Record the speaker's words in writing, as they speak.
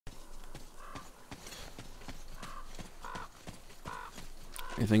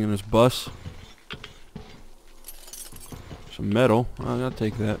Anything in this bus? Some metal. I'll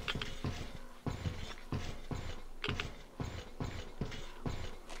take that.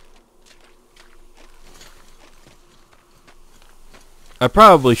 I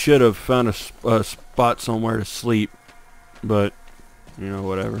probably should have found a spot somewhere to sleep, but, you know,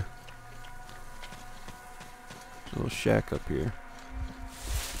 whatever. There's a little shack up here.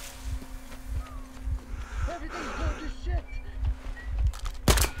 Everything's going to shit.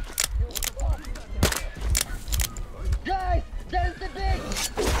 Guys, there's the big.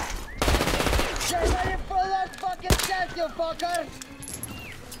 Get ready for that fucking chance, you fucker.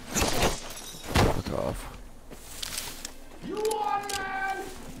 Fuck off. You on, man?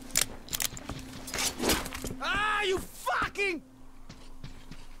 Ah, you fucking!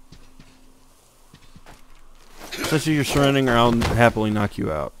 Since you're surrendering, or I'll happily knock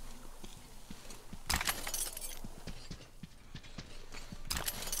you out.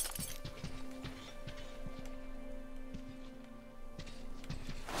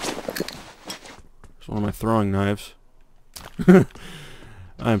 It's one of my throwing knives. I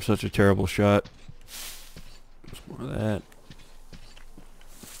am such a terrible shot. There's more of that.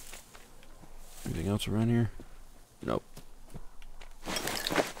 Anything else around here? Nope.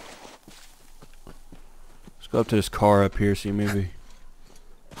 Let's go up to this car up here, see maybe.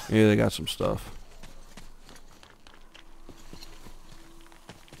 Yeah, they got some stuff.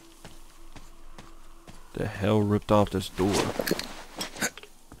 The hell ripped off this door?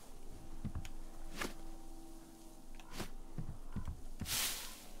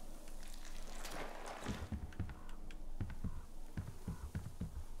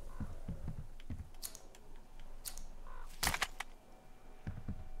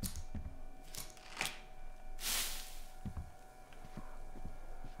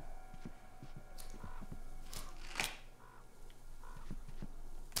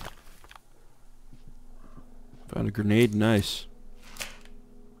 Found a grenade, nice.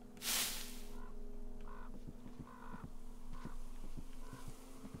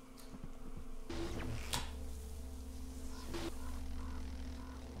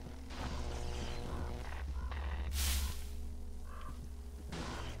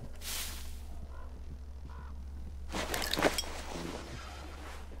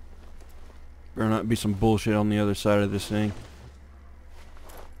 Better not be some bullshit on the other side of this thing.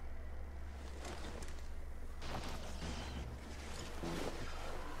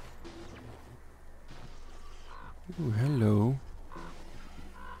 Ooh, hello.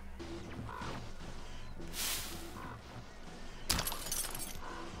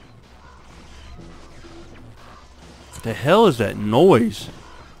 What the hell is that noise?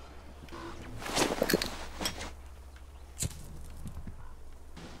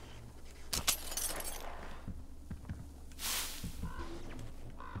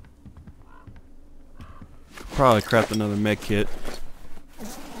 Probably craft another med kit.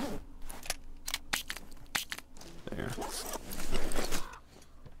 There.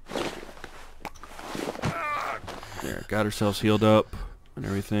 There, got ourselves healed up and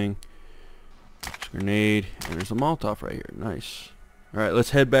everything. There's a grenade, and there's a Molotov right here. Nice. Alright, let's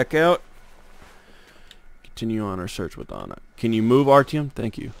head back out. Continue on our search with Anna. Can you move, Artyom?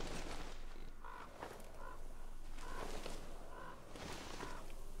 Thank you.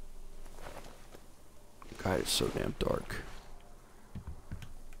 God, it's so damn dark.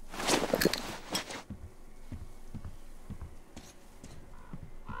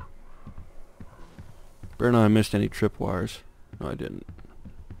 Better not have missed any tripwires. No, I didn't.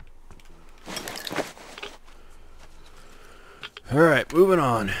 Alright, moving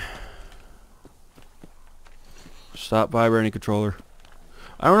on. Stop vibrating controller.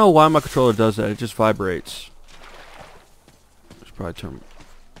 I don't know why my controller does that. It just vibrates. Just probably turn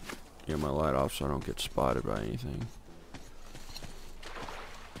my light off so I don't get spotted by anything.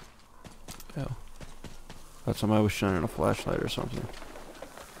 Hell. Thought somebody was shining a flashlight or something.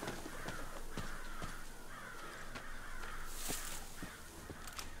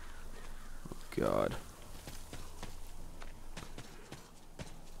 God.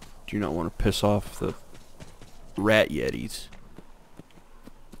 Do you not want to piss off the rat yetis?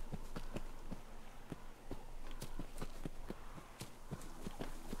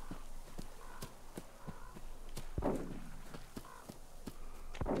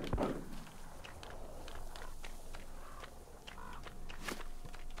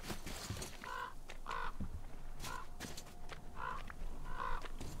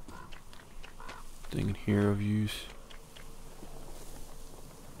 Thing in here of use.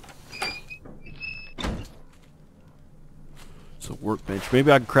 It's a workbench. Maybe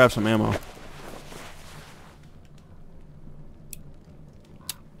I can craft some ammo.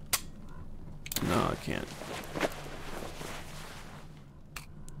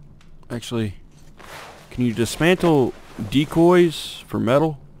 Actually, can you dismantle decoys for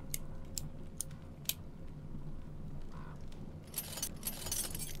metal?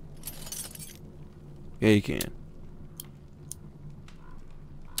 Yeah, you can.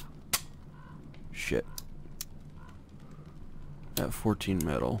 Shit. At 14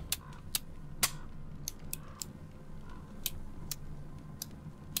 metal.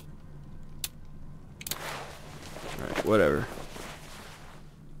 Alright, whatever.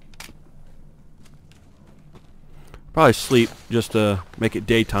 Probably sleep just to make it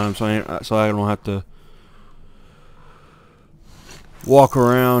daytime so I don't have to walk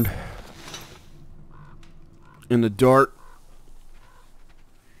around in the dark.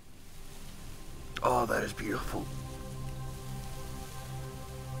 Oh, that is beautiful.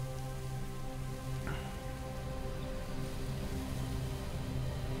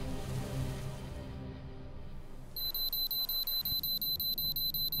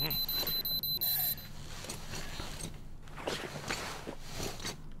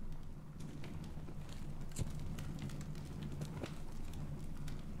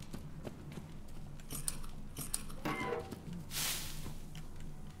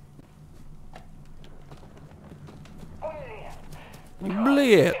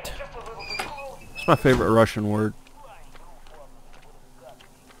 Blit. That's my favorite Russian word.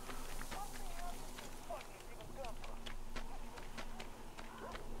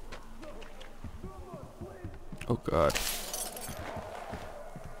 Oh God.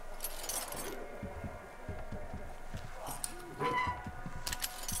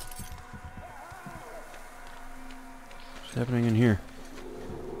 What's happening in here?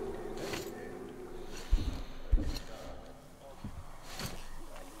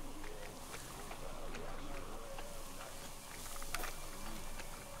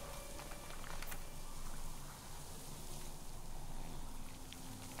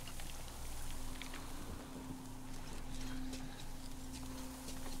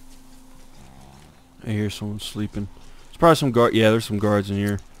 I hear someone sleeping. There's probably some guard. Yeah, there's some guards in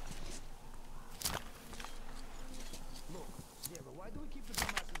here. Yeah, but why do we keep the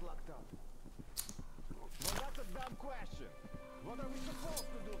dumbasses locked up? Well, that's a dumb question. What are we supposed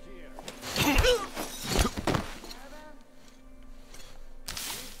to do here?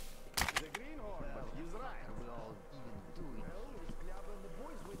 The greenhorn, but he's right. Well, it's Gleb and the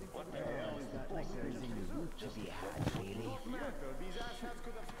boys waiting for the hell is that like there's any root to be had, really? Don't matter. These asshats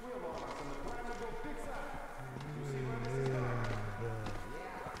could have squealed on us and the plan will go fix up. You see where this is going?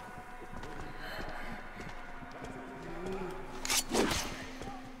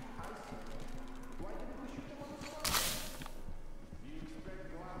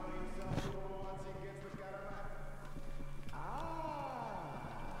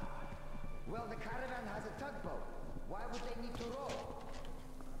 Well, the caravan has a tugboat. Why would they need to row?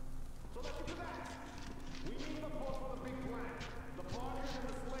 So that you can act. We need the boat for the big plan. The barges and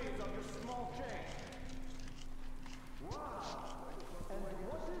the slaves of your small chain. Wow. And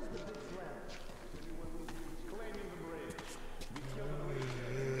what is the big plan? Claiming the bridge. We kill the militia.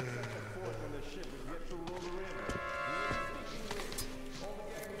 We set the fort on the ship. We get to roll the river. All the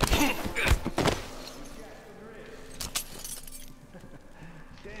gang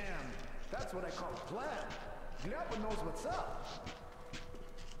Damn, that's what I call a plan. Gleb knows what's up.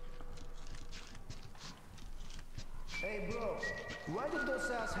 Hey bro, why did those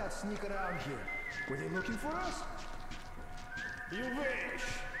asshats sneak around here? Were they looking for us? You wish!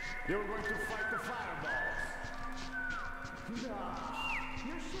 They were going to fight the fireballs. Nah,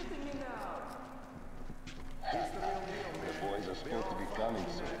 you're shitting me now. It's the real deal, man. The boys are supposed to be coming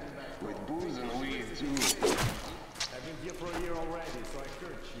soon. With booze and weed, too. I've been here for a year already, so I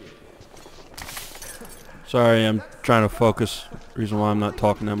heard shit. Sorry, I'm trying to focus. Reason why I'm not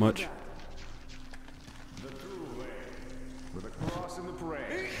talking that much. The true way. With a cross in the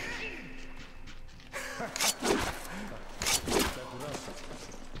parade.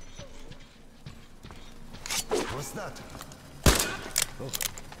 What's that?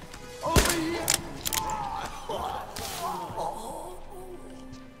 Over here!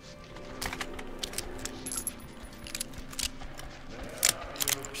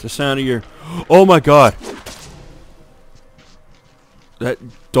 It's the sound of your... Oh my God! That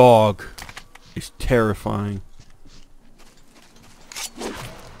dog is terrifying.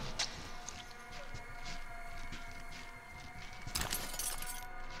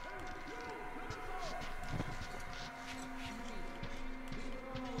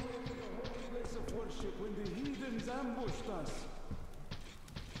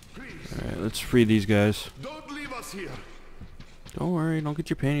 Alright, let's free these guys. Don't leave us here! Don't worry, don't get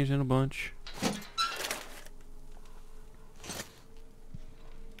your panties in a bunch.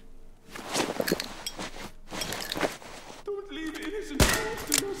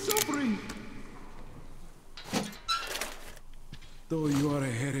 to your suffering. Though you are a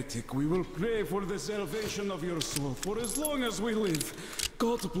heretic, we will pray for the salvation of your soul for as long as we live.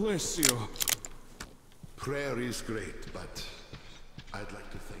 God bless you. Prayer is great, but I'd like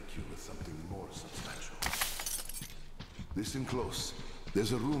to thank you with something more substantial. Listen close.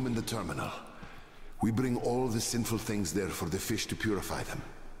 There's a room in the terminal. We bring all the sinful things there for the fish to purify them.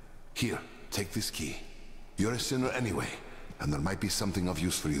 Here, take this key. You're a sinner anyway, and there might be something of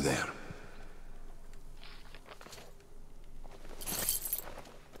use for you there.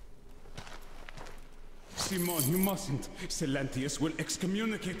 Simon, you mustn't. Silantius will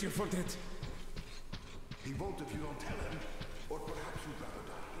excommunicate you for that. He won't if you don't tell him. Or perhaps you'd rather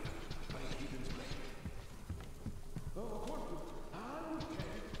die here, by a heathen's blade.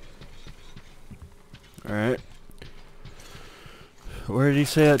 Alright. Where did he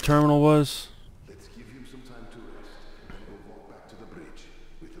say that terminal was? Let's give him some time to rest, and we'll walk back to the bridge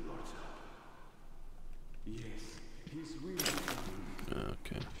with the Lord's help. Yes, he's really...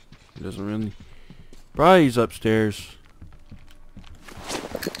 Okay. He doesn't really... Probably he's upstairs.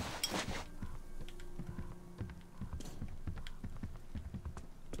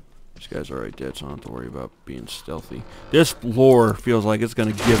 These guys are already dead, so I don't have to worry about being stealthy. This floor feels like it's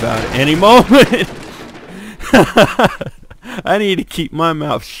gonna give out at any moment. I need to keep my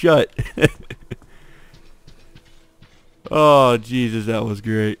mouth shut. Oh, Jesus, that was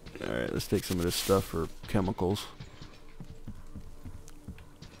great. Alright, let's take some of this stuff for chemicals.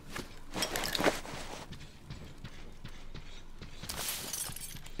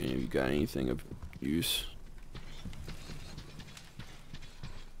 Any of you got anything of use?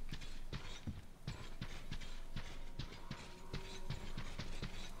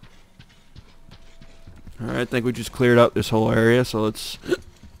 Alright, I think we just cleared out this whole area, so let's,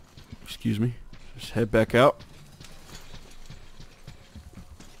 excuse me, just head back out.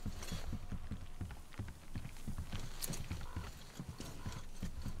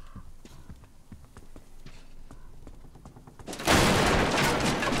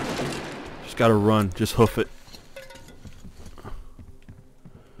 Just gotta run, just hoof it.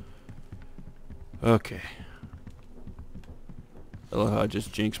 Okay. I love how I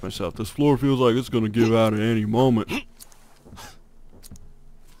just jinxed myself. This floor feels like it's gonna give out at any moment.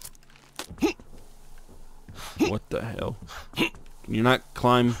 What the hell? Can you not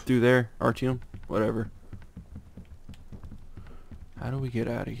climb through there, Artyom? Whatever. How do we get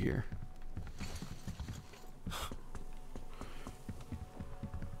out of here?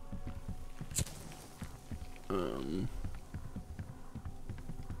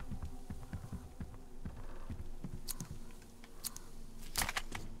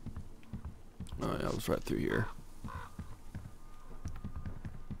 Oh yeah, I was right through here.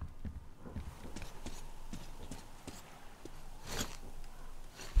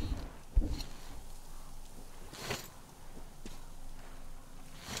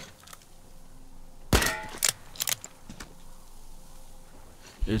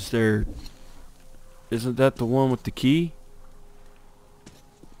 Isn't that the one with the key?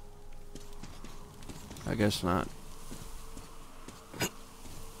 I guess not.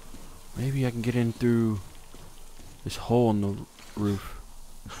 Maybe I can get in through this hole in the roof.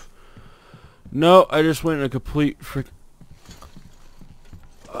 No, I just went in a complete frick.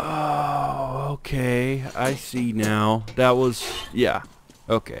 Oh, okay. I see now. That was, yeah.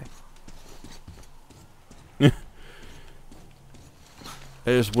 Okay. I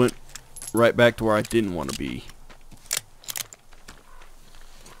just went right back to where I didn't want to be.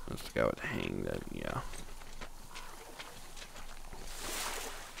 That's the guy with the hang that, yeah.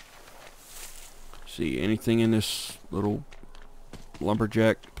 See anything in this little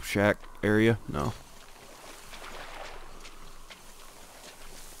lumberjack shack area? No.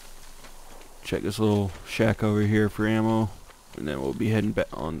 Check this little shack over here for ammo, and then we'll be heading back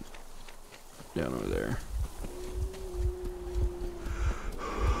on down over there.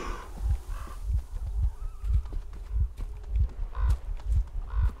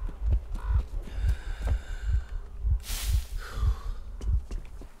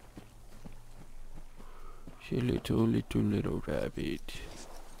 Little rabbit.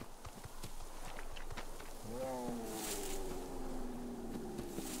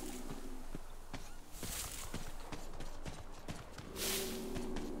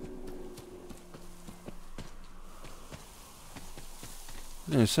 I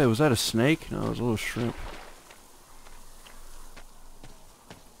was gonna say, was that a snake? No, it was a little shrimp.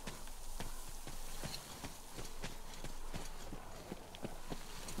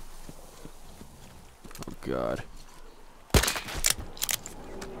 Oh God.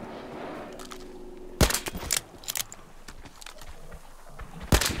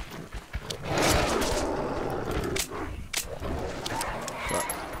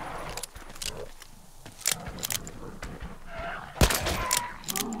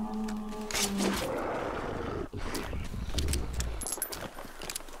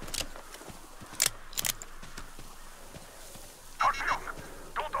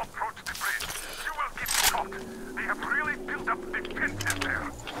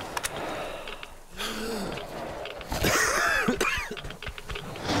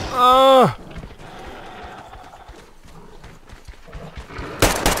 Ah!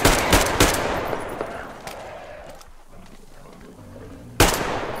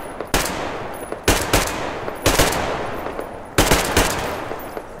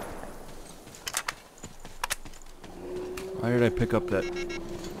 Why did I pick up that?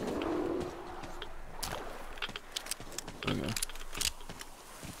 Okay.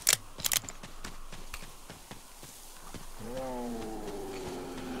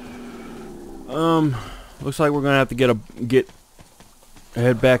 Looks like we're gonna have to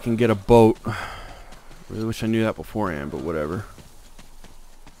head back and get a boat. Really wish I knew that beforehand, but whatever.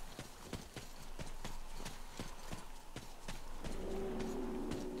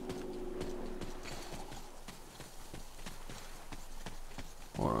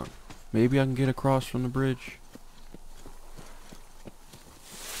 Hold on. Maybe I can get across from the bridge.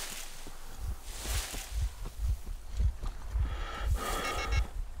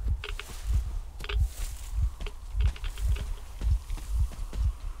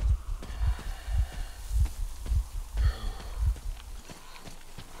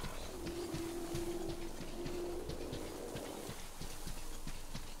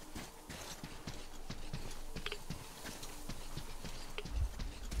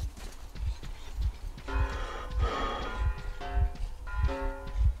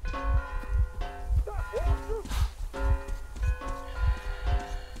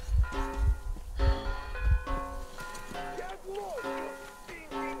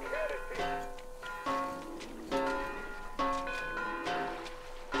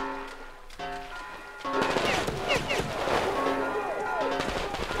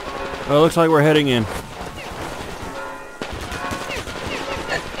 Well, it looks like we're heading in.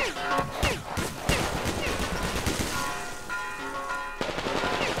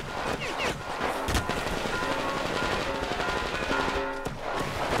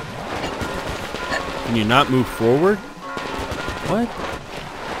 Can you not move forward? What?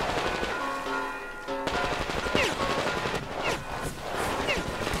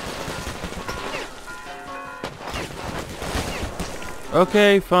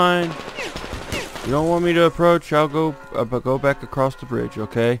 Okay, fine. You don't want me to approach, I'll go back across the bridge,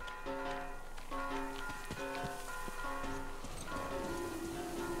 okay?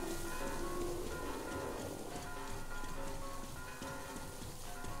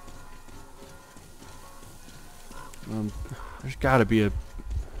 There's gotta be a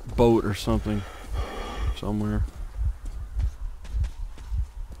boat or something somewhere.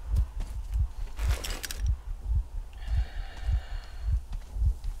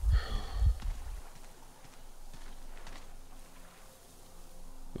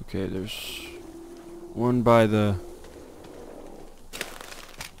 Okay, there's one by the...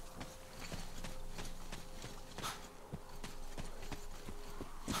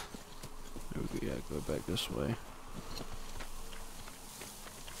 Okay, yeah, go back this way.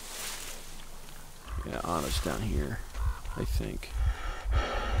 Yeah, Anna's down here, I think.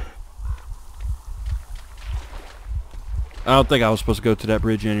 I don't think I was supposed to go to that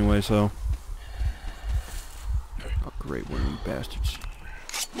bridge anyway, so... Oh, great one, you bastards.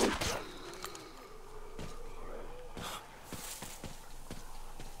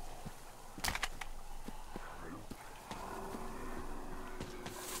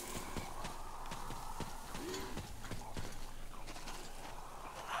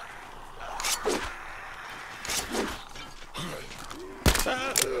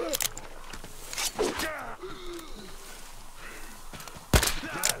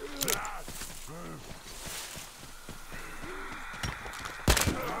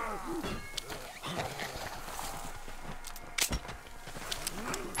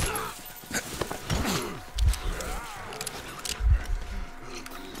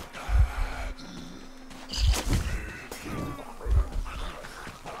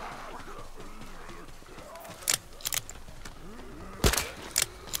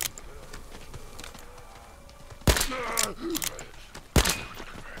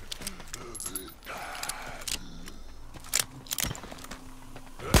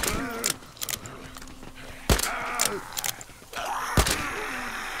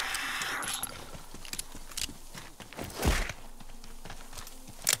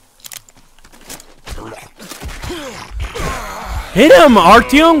 Hit him,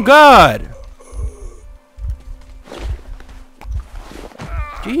 Artyom! God!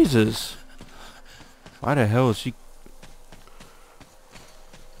 Jesus. Why the hell is he...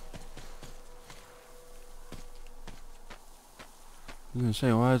 I'm gonna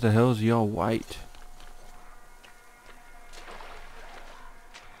say, why the hell is he all white?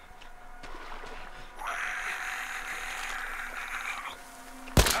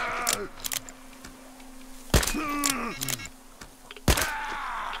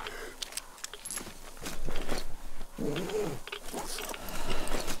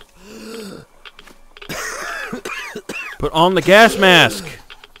 Put on the gas mask.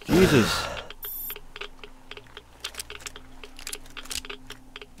 Jesus.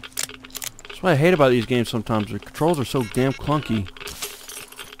 That's what I hate about these games sometimes. The controls are so damn clunky.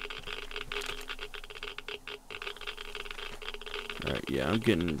 Alright, yeah, I'm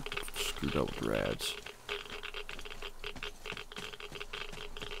getting screwed up with rads.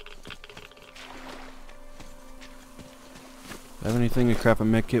 Have anything to crap a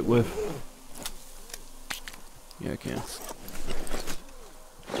mech kit with? Yeah, I can. Did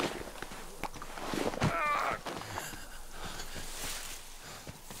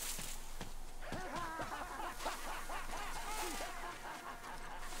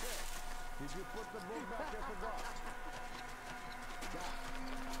you put the boat back at the dock?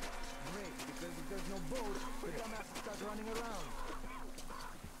 Great, because if there's no boat, the dumbasses start running around.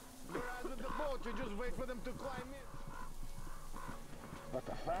 You're out of the boat, you just wait for them to climb in. What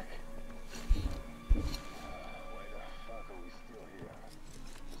the fuck? Why the fuck are we still here?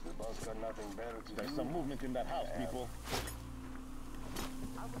 The boss got nothing better to do. There's some movement in that house, people.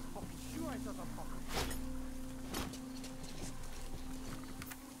 I was fucking sure I saw some fuckers.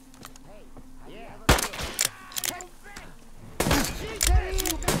 Hey, yeah.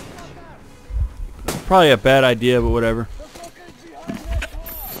 Probably a bad idea, but whatever.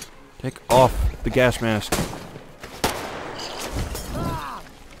 Take off the gas mask.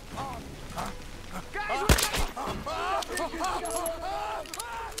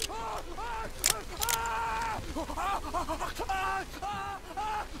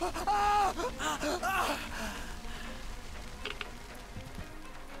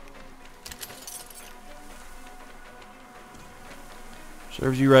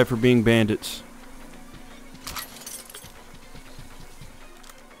 Serves you right for being bandits.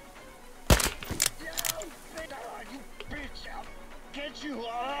 Get you,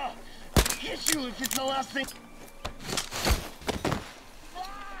 get you if it's the last thing.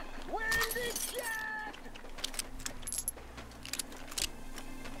 Where is this shit?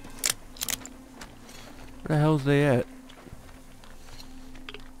 Where the hell's they at?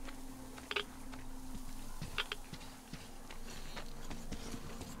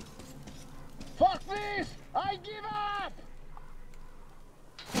 Fuck this! I give up!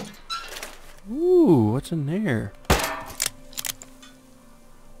 Ooh, what's in there?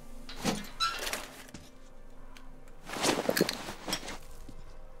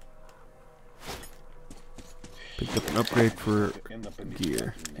 Picked up an upgrade for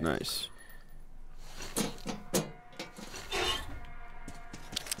gear. Nice.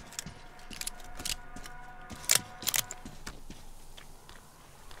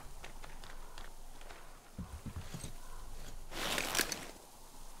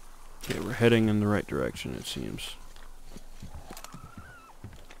 Okay, we're heading in the right direction, it seems.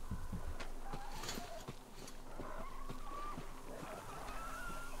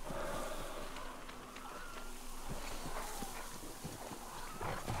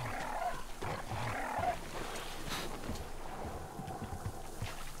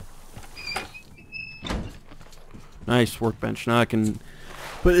 Nice workbench. Now I can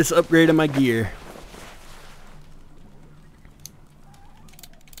put this upgrade in my gear.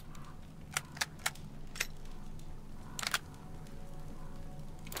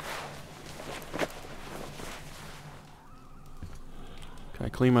 Can I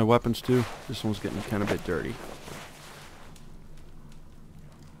clean my weapons too? This one's getting kind of a bit dirty.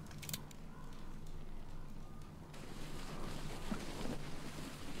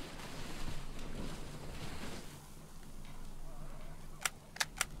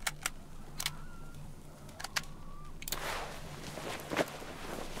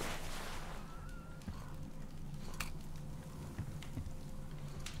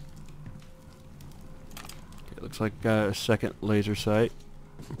 Looks like got a second laser sight.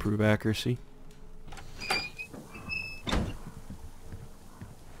 Improve accuracy.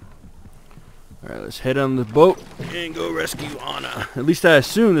 Alright, let's head on the boat and go rescue Anna. At least I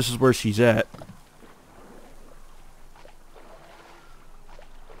assume this is where she's at.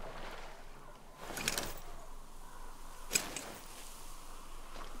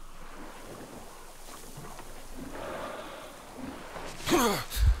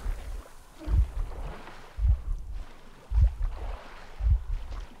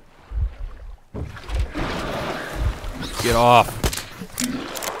 Get off.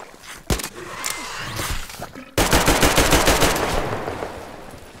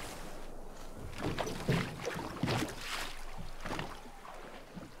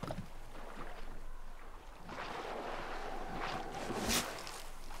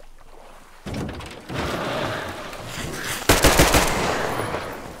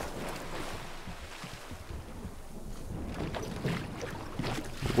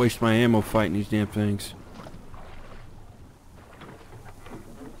 waste my ammo fighting these damn things.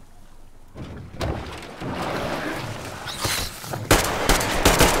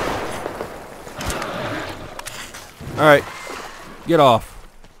 Alright. Get off.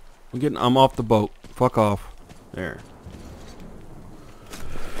 I'm off the boat. Fuck off. There.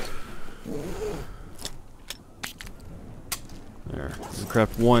 There. We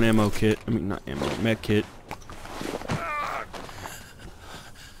craft one ammo kit. I mean, not ammo, med kit.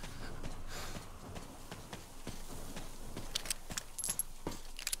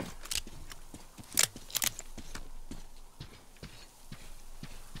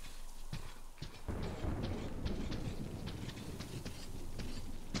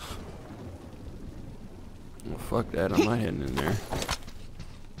 Well, fuck that. I'm not heading in there.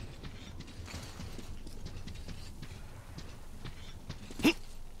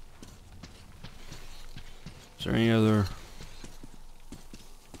 Is there any other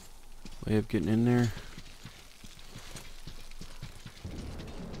way of getting in there?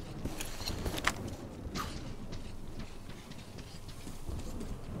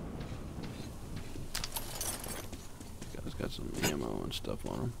 Guy's got some ammo and stuff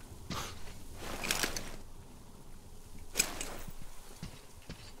on him.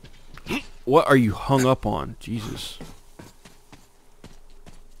 What are you hung up on? Jesus.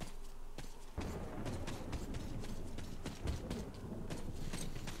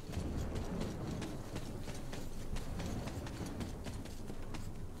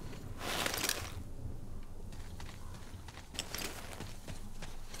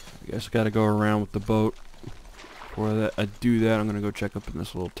 I guess I gotta go around with the boat. Before I do that, I'm gonna go check up in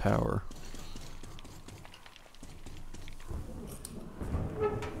this little tower.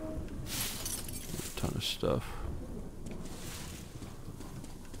 A ton of stuff.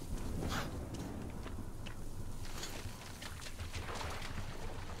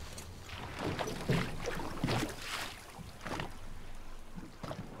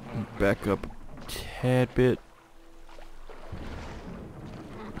 Back up a tad bit.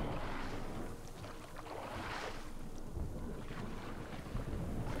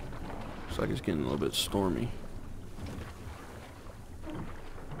 Looks like it's getting a little bit stormy.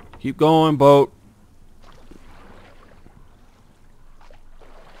 Keep going, boat.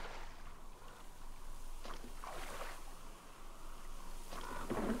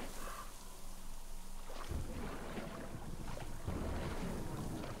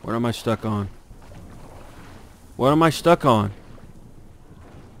 What am I stuck on? What am I stuck on?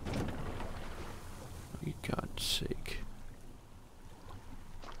 For God's sake.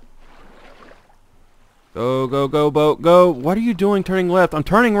 Go, go, go, boat, go. What are you doing turning left? I'm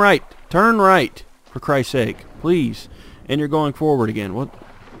turning right. Turn right. For Christ's sake. Please. And you're going forward again.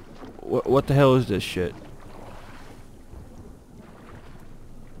 What the hell is this shit?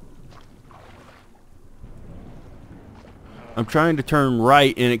 I'm trying to turn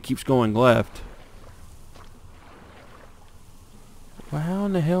right and it keeps going left. Well, how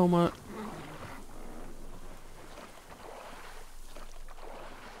in the hell am I...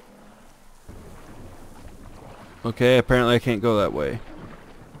 Okay, apparently I can't go that way.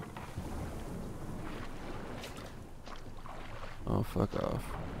 Oh, fuck off.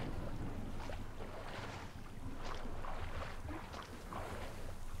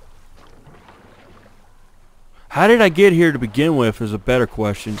 How did I get here to begin with is a better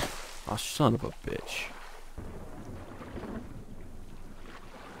question. Oh, son of a bitch.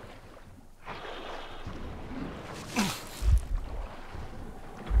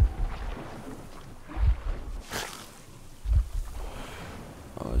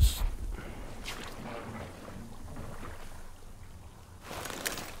 Oh, it's...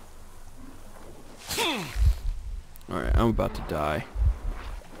 Alright, I'm about to die.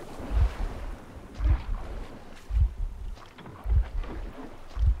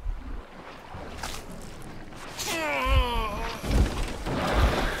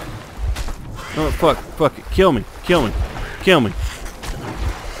 Oh, fuck it. Kill me. Kill me. Kill me.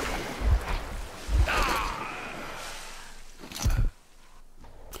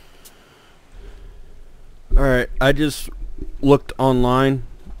 Alright, I just looked online.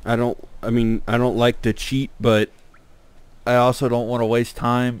 I don't like to cheat, but I also don't want to waste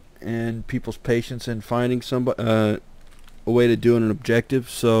time and people's patience in finding somebody, a way to do an objective.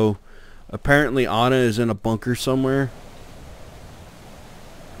 So, apparently Anna is in a bunker somewhere.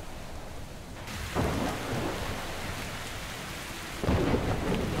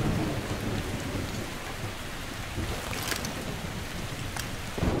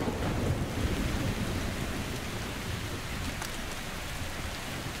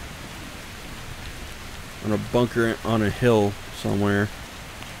 On a bunker on a hill somewhere.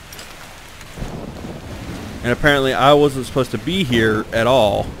 And apparently I wasn't supposed to be here at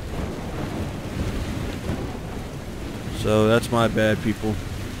all. So that's my bad, people.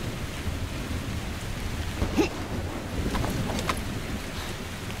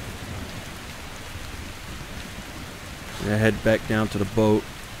 I head back down to the boat.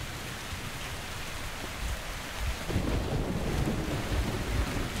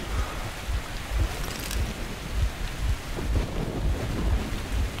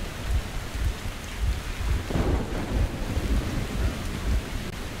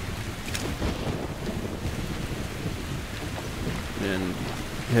 And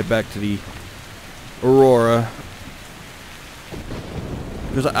head back to the Aurora.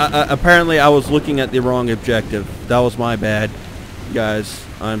 Because apparently I was looking at the wrong objective. That was my bad, guys.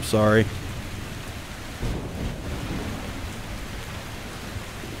 I'm sorry.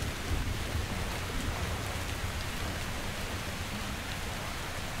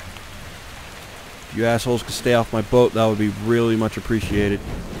 If you assholes could stay off my boat, that would be really much appreciated.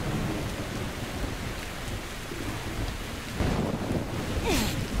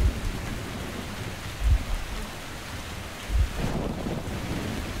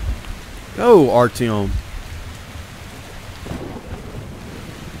 Go, Artyom.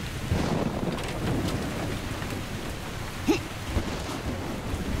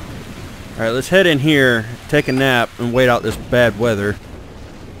 Alright, let's head in here, take a nap, and wait out this bad weather.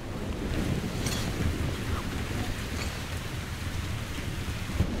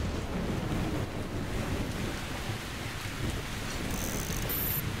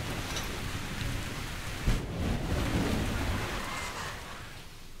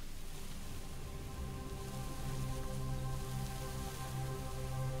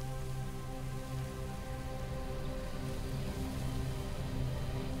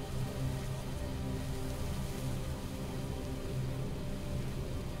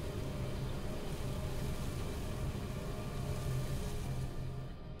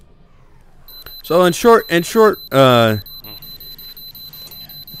 So in short, to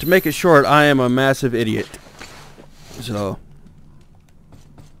make it short, I am a massive idiot. So,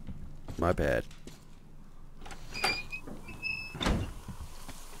 my bad.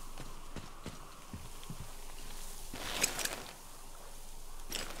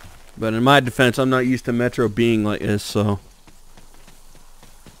 But in my defense, I'm not used to Metro being like this, so.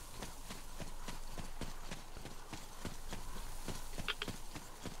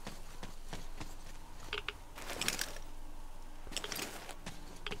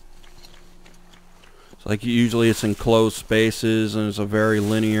 Like usually it's in closed spaces and it's a very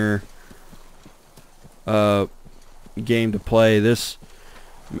linear game to play. This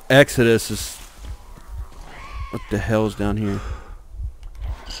Exodus is... What the hell's down here?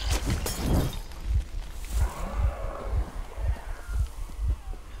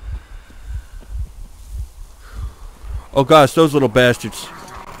 Oh gosh, those little bastards.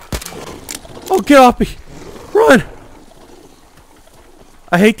 Oh, get off me! Run!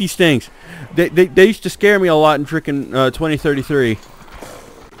 I hate these things. They used to scare me a lot in frickin' 2033.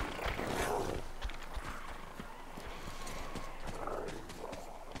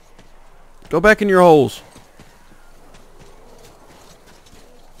 Go back in your holes.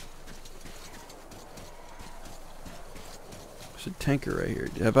 There's a tanker right here.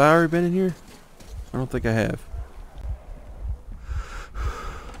 Have I already been in here? I don't think I have.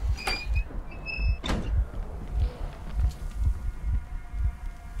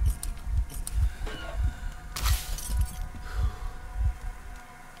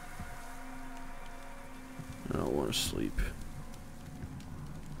 I don't want to sleep.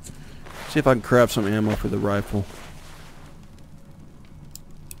 See if I can craft some ammo for the rifle.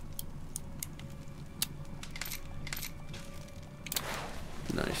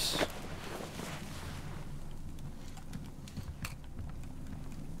 Nice.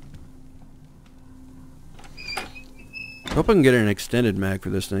 Hope I can get an extended mag for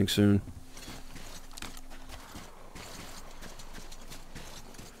this thing soon.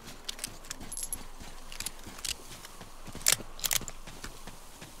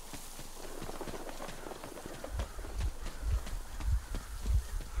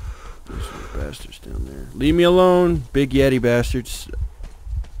 Bastards down there. Leave me alone, big Yeti bastards.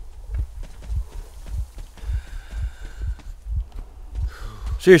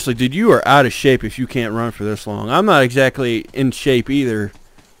 Seriously, dude, you are out of shape if you can't run for this long. I'm not exactly in shape either.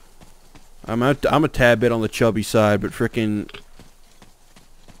 I'm a tad bit on the chubby side, but frickin'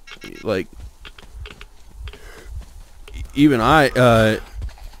 like even I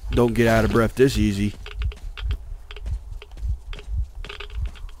don't get out of breath this easy.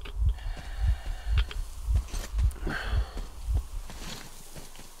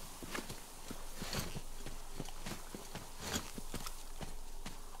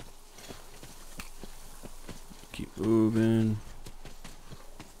 Moving.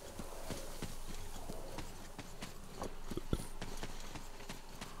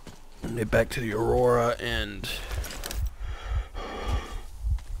 Get back to the Aurora and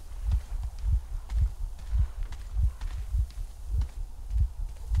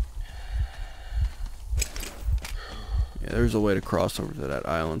yeah, there's a way to cross over to that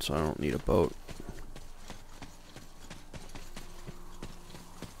island, so I don't need a boat.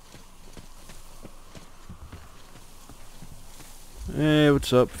 Hey,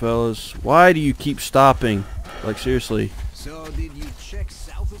 what's up, fellas? Why do you keep stopping? Like, seriously. So, did you check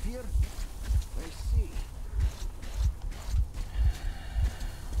south of here? I see.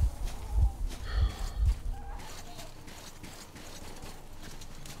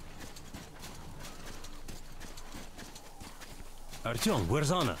 Artyom,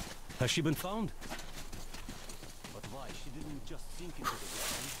 where's Anna? Has she been found? But why? She didn't just sink into the ground.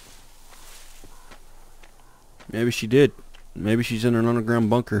 Maybe she did. Maybe she's in an underground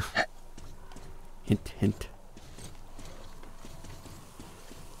bunker. Hint, hint.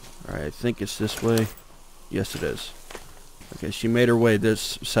 Alright, I think it's this way. Yes, it is. Okay, she made her way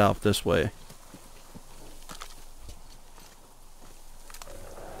this south this way.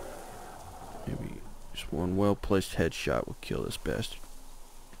 Maybe just one well-placed headshot will kill this bastard.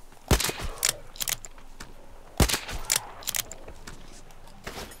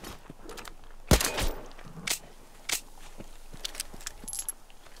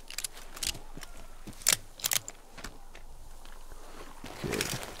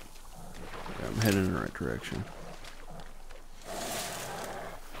 I'm heading in the right direction.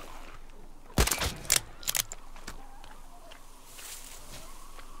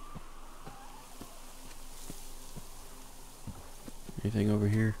 Anything over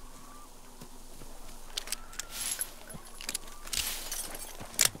here?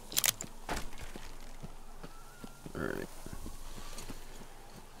 Alright.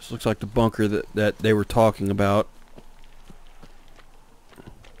 This looks like the bunker that they were talking about.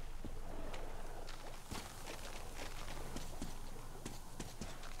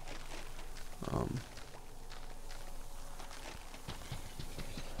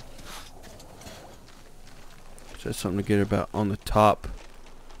 That's something to get about on the top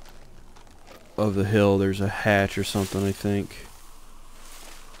of the hill. There's a hatch or something, I think.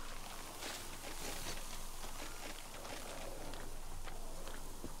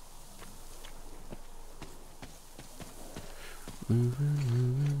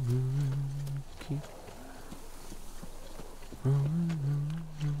 Keep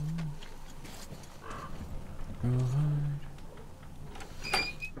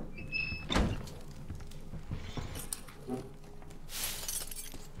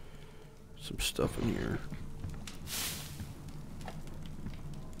some stuff in here.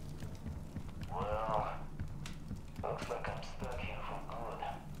 Well, looks like I'm stuck here for good.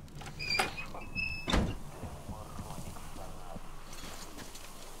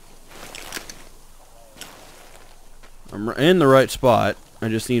 I'm in the right spot. I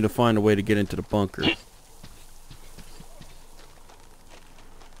just need to find a way to get into the bunker.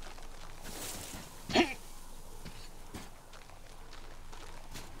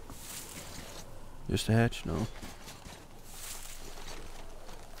 Just a hatch? No.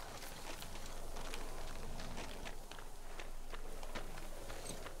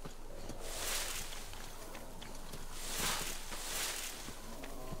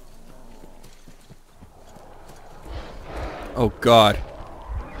 Oh God.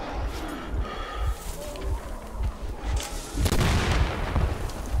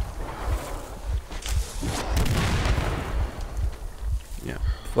 Yeah,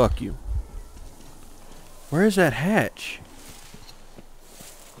 fuck you. Where is that hatch?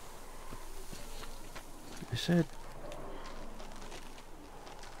 I said...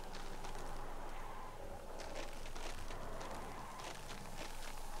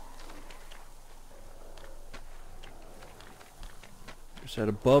 I said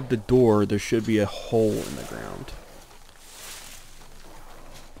above the door there should be a hole in the ground.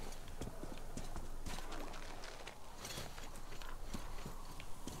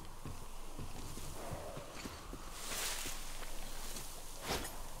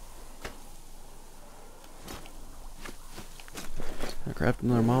 I grabbed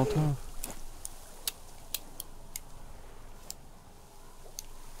another Molotov.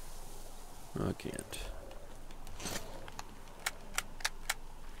 I can't.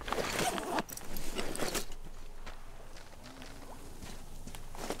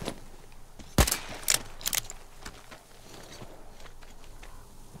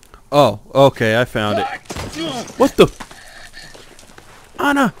 Oh, okay, I found it. What the?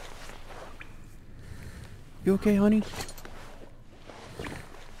 Anna! You okay, honey?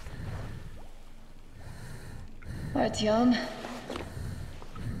 Artyom,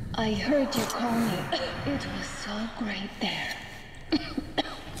 I heard you call me. It was so great there.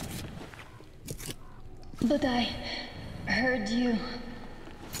 But I heard you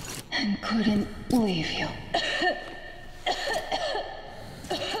and couldn't leave you.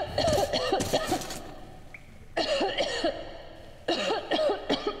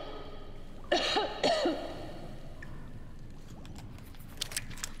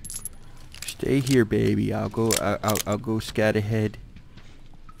 Stay here, baby. I'll go scat ahead.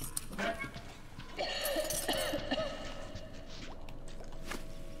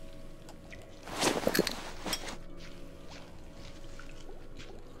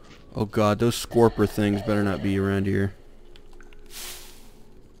 Oh god, those scorper things better not be around here.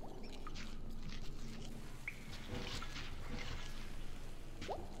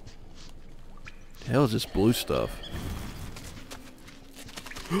 The hell is this blue stuff?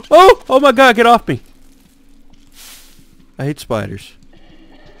 Oh! Oh my god, get off me! I hate spiders.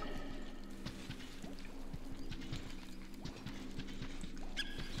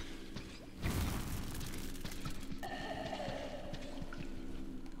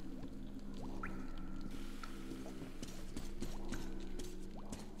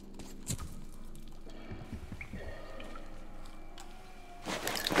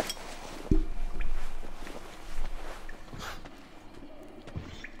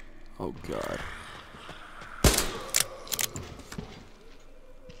 Oh god.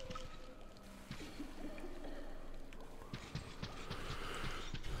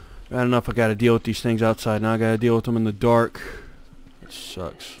 Bad enough I gotta deal with these things outside. Now I gotta deal with them in the dark. It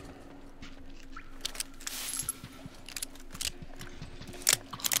sucks.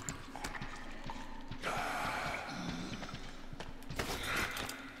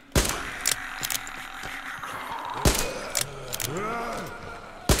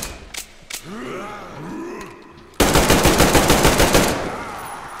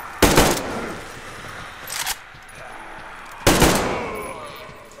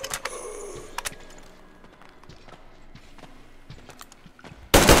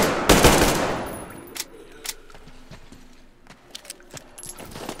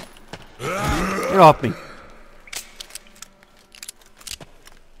 Get off me.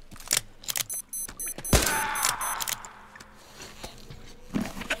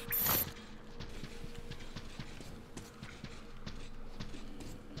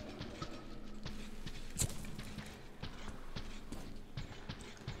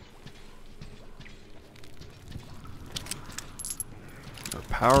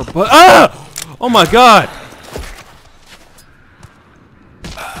 Power but ah! Oh my god!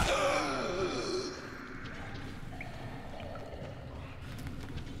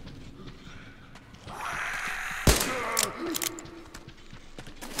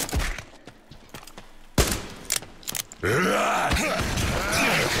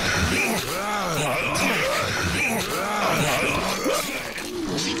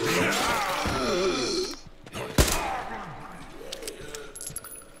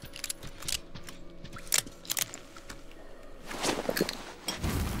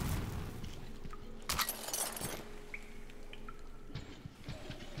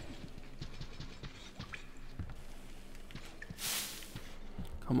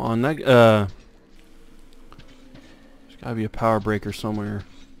 Come on, that there's gotta be a power breaker somewhere.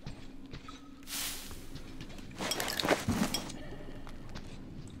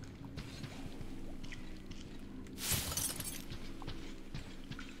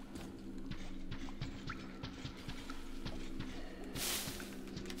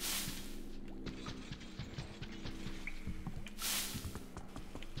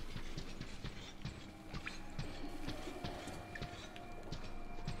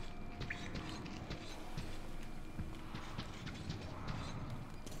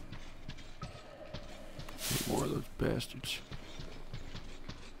 More of those bastards.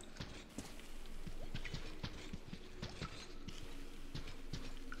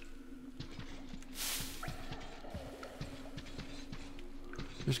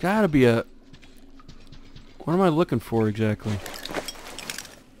 There's gotta be a... What am I looking for exactly?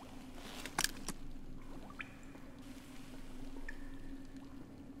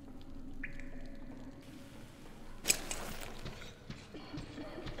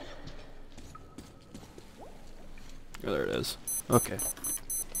 Oh, there it is. Okay.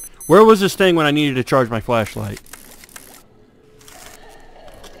 Where was this thing when I needed to charge my flashlight?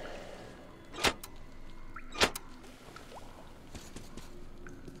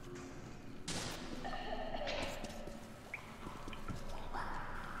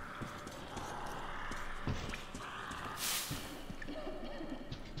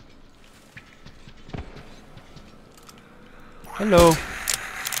 Hello.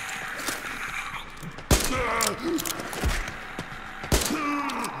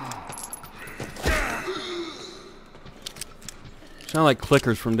 Sound like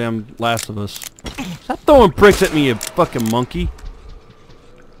clickers from damn Last of Us. Stop throwing bricks at me, you fucking monkey.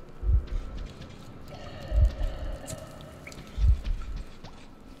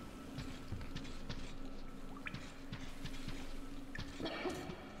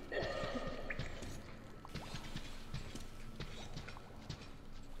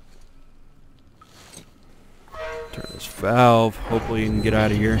 Turn this valve. Hopefully you can get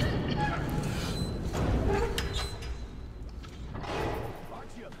out of here. Hold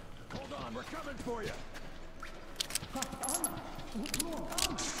on, we're coming for you.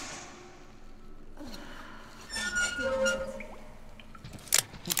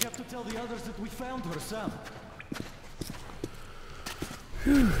 We have to tell the others that we found her, Sam.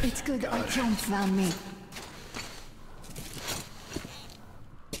 It's good Artyom found me.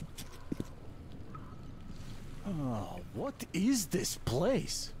 Oh, what is this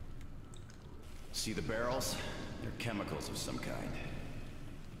place? See the barrels? They're chemicals of some kind.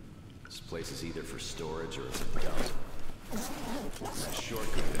 This place is either for storage or it's a dump. A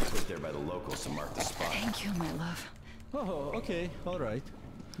shortcut been put there by the locals to mark the spot. Thank you, my love. Oh, okay, all right.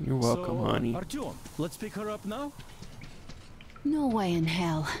 You're welcome, So, honey. Artyom, let's pick her up now? No way in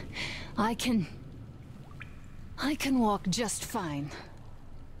hell. I can walk just fine.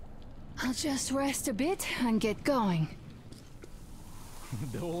 I'll just rest a bit and get going.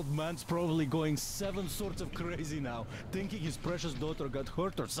 The old man's probably going 7 sorts of crazy now, thinking his precious daughter got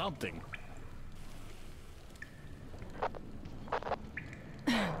hurt or something.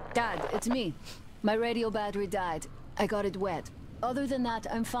 Dad, it's me. My radio battery died. I got it wet. Other than that,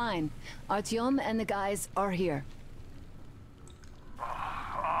 I'm fine. Artyom and the guys are here.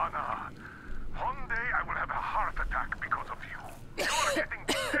 Anna, one day I will have a heart attack because of you. You are getting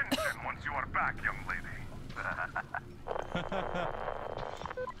detention once you are back, young lady.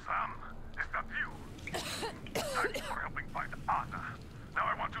 Sam, is that you? Thanks for helping find Anna. Now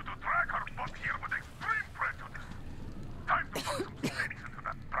I want you to drag her butt here with extreme prejudice. Time to put some stakes into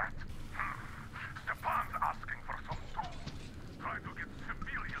that brat. Stepan's asking for some too. Try to get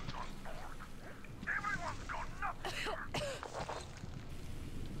civilians on board. Everyone's gone nuts here.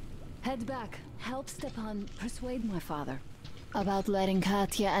 Head back. Help Stepan persuade my father about letting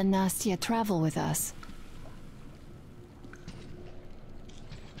Katya and Nastya travel with us.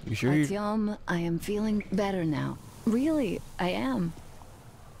 You sure you... Artyom, I am feeling better now. Really, I am.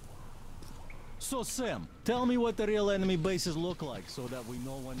 So Sam, tell me what the real enemy bases look like so that we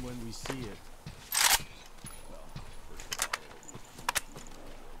know when we see it.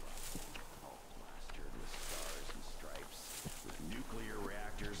 Plastered with stars and stripes, with nuclear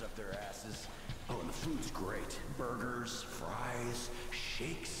reactors up their asses. Oh, and the food's great. Burgers, fries,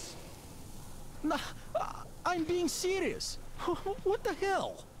 shakes. Nah, I'm being serious. What the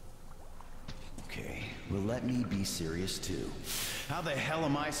hell? Okay, well let me be serious too. How the hell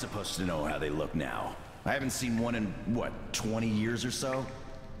am I supposed to know how they look now? I haven't seen one in, what, 20 years or so?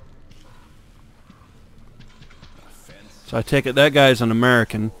 So I take it that guy's an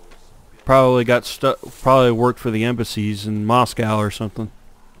American. Probably got stuck. Probably worked for the embassies in Moscow or something.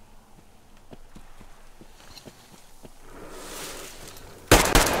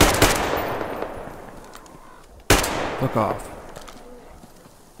 Fuck off.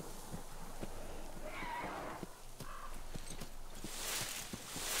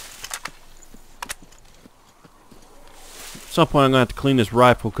 At some point I'm going to have to clean this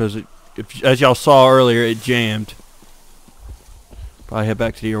rifle because, as y'all saw earlier, it jammed. Probably head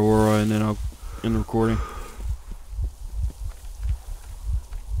back to the Aurora and then I'll end the recording.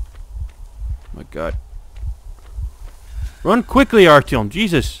 My God. Run quickly, Artyom.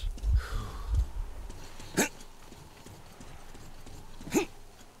 Jesus.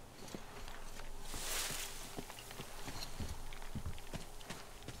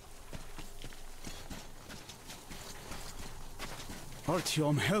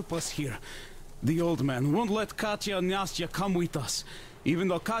 Artyom, help us here. The old man won't let Katya and Nastya come with us, even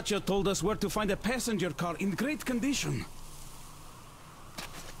though Katya told us where to find a passenger car in great condition.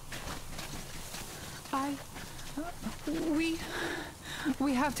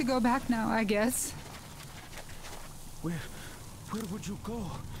 We have to go back now, I guess. Where would you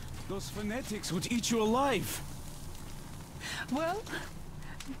go? Those fanatics would eat you alive. Well,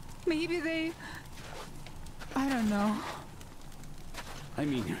 maybe they... I don't know. I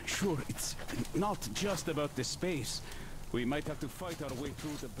mean, sure, it's not just about the space. We might have to fight our way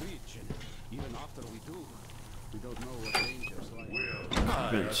through the bridge, and even after we do, we don't know what dangers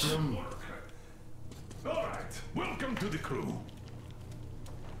lie. Vince. All right, welcome to the crew.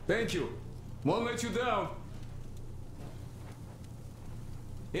 Thank you. Won't let you down.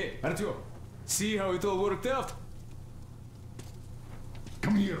 Hey, Artyom, see how it all worked out?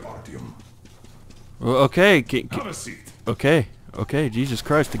 Come here, Artyom. Well, okay. Have a seat. Okay. Okay. Jesus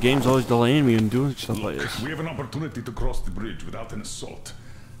Christ, the game's always delaying me and doing stuff like this. We have an opportunity to cross the bridge without an assault.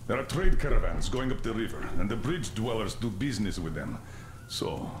 There are trade caravans going up the river, and the bridge dwellers do business with them.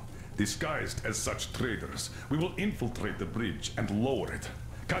 So, disguised as such traders, we will infiltrate the bridge and lower it.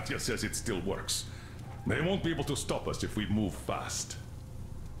 Katya says it still works. They won't be able to stop us if we move fast.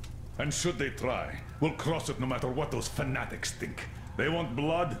 And should they try, we'll cross it no matter what those fanatics think. They want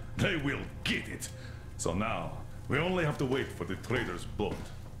blood, they will get it. So now, we only have to wait for the traders' boat.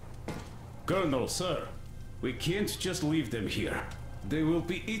 Colonel, sir, we can't just leave them here. They will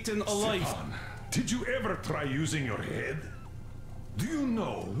be eaten alive. Stepan, did you ever try using your head? Do you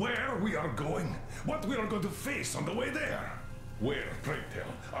know where we are going? What we are going to face on the way there? Where, pray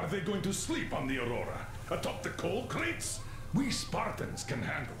tell, are they going to sleep on the Aurora? Atop the coal crates? We Spartans can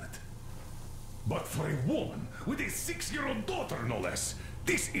handle it. But for a woman with a 6-year-old daughter, no less,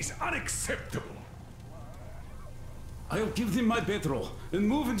 this is unacceptable. I'll give them my bedroll and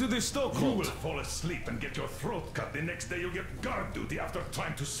move into the You stokehold. will fall asleep and get your throat cut. The next day you'll get guard duty after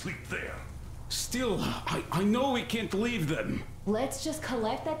trying to sleep there. Still, I know we can't leave them. Let's just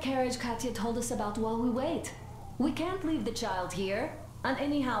collect that carriage Katya told us about while we wait. We can't leave the child here. And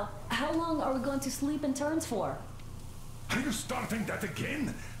anyhow, how long are we going to sleep in turns for? Are you starting that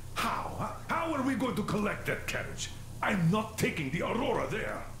again? How? How are we going to collect that carriage? I'm not taking the Aurora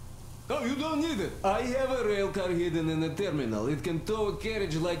there. Oh, you don't need it. I have a rail car hidden in the terminal. It can tow a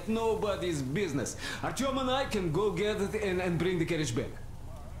carriage like nobody's business. Artyom and I can go get it and bring the carriage back.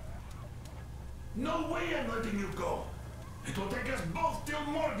 No way I'm letting you go. It will take us both till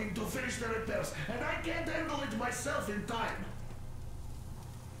morning to finish the repairs, and I can't handle it myself in time.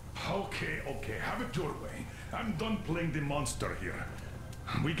 Okay, have it your way. I'm done playing the monster here.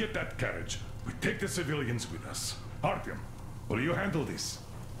 We get that carriage. We take the civilians with us. Artyom, will you handle this?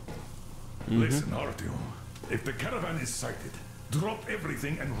 Listen, Artyom. If the caravan is sighted, drop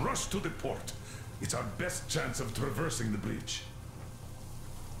everything and rush to the port. It's our best chance of traversing the bridge.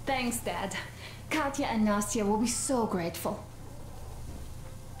 Thanks, Dad. Katya and Nastya will be so grateful.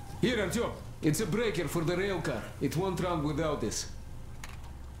 Here, Artyom. It's a breaker for the rail car. It won't run without this.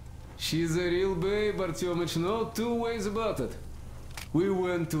 She's a real babe, Artyomich. No two ways about it. We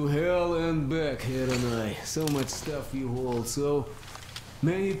went to hell and back, her and I. So much stuff you hold, so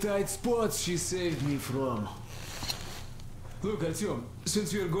many tight spots she saved me from. Look, Artyom,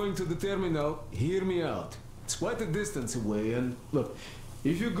 since you're going to the terminal, hear me out. It's quite a distance away, and look,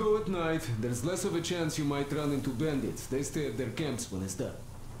 if you go at night, there's less of a chance you might run into bandits. They stay at their camps when it's dark.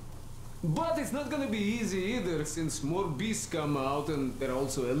 But it's not gonna be easy either, since more beasts come out and there are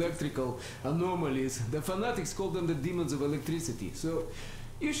also electrical anomalies. The fanatics call them the demons of electricity, so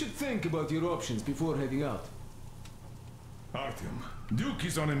you should think about your options before heading out. Artyom, Duke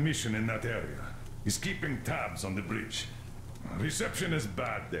is on a mission in that area. He's keeping tabs on the bridge. Reception is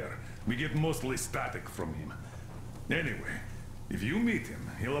bad there. We get mostly static from him. Anyway, if you meet him,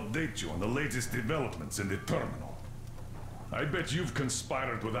 he'll update you on the latest developments in the terminal. I bet you've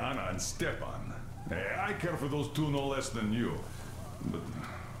conspired with Anna and Stepan. I care for those two no less than you. But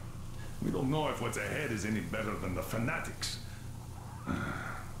we don't know if what's ahead is any better than the fanatics.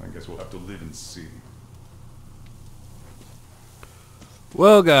 I guess we'll have to live and see.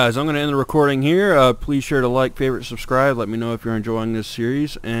 Well, guys, I'm going to end the recording here. Please share to like, favorite, subscribe. Let me know if you're enjoying this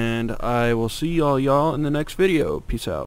series. And I will see y'all in the next video. Peace out.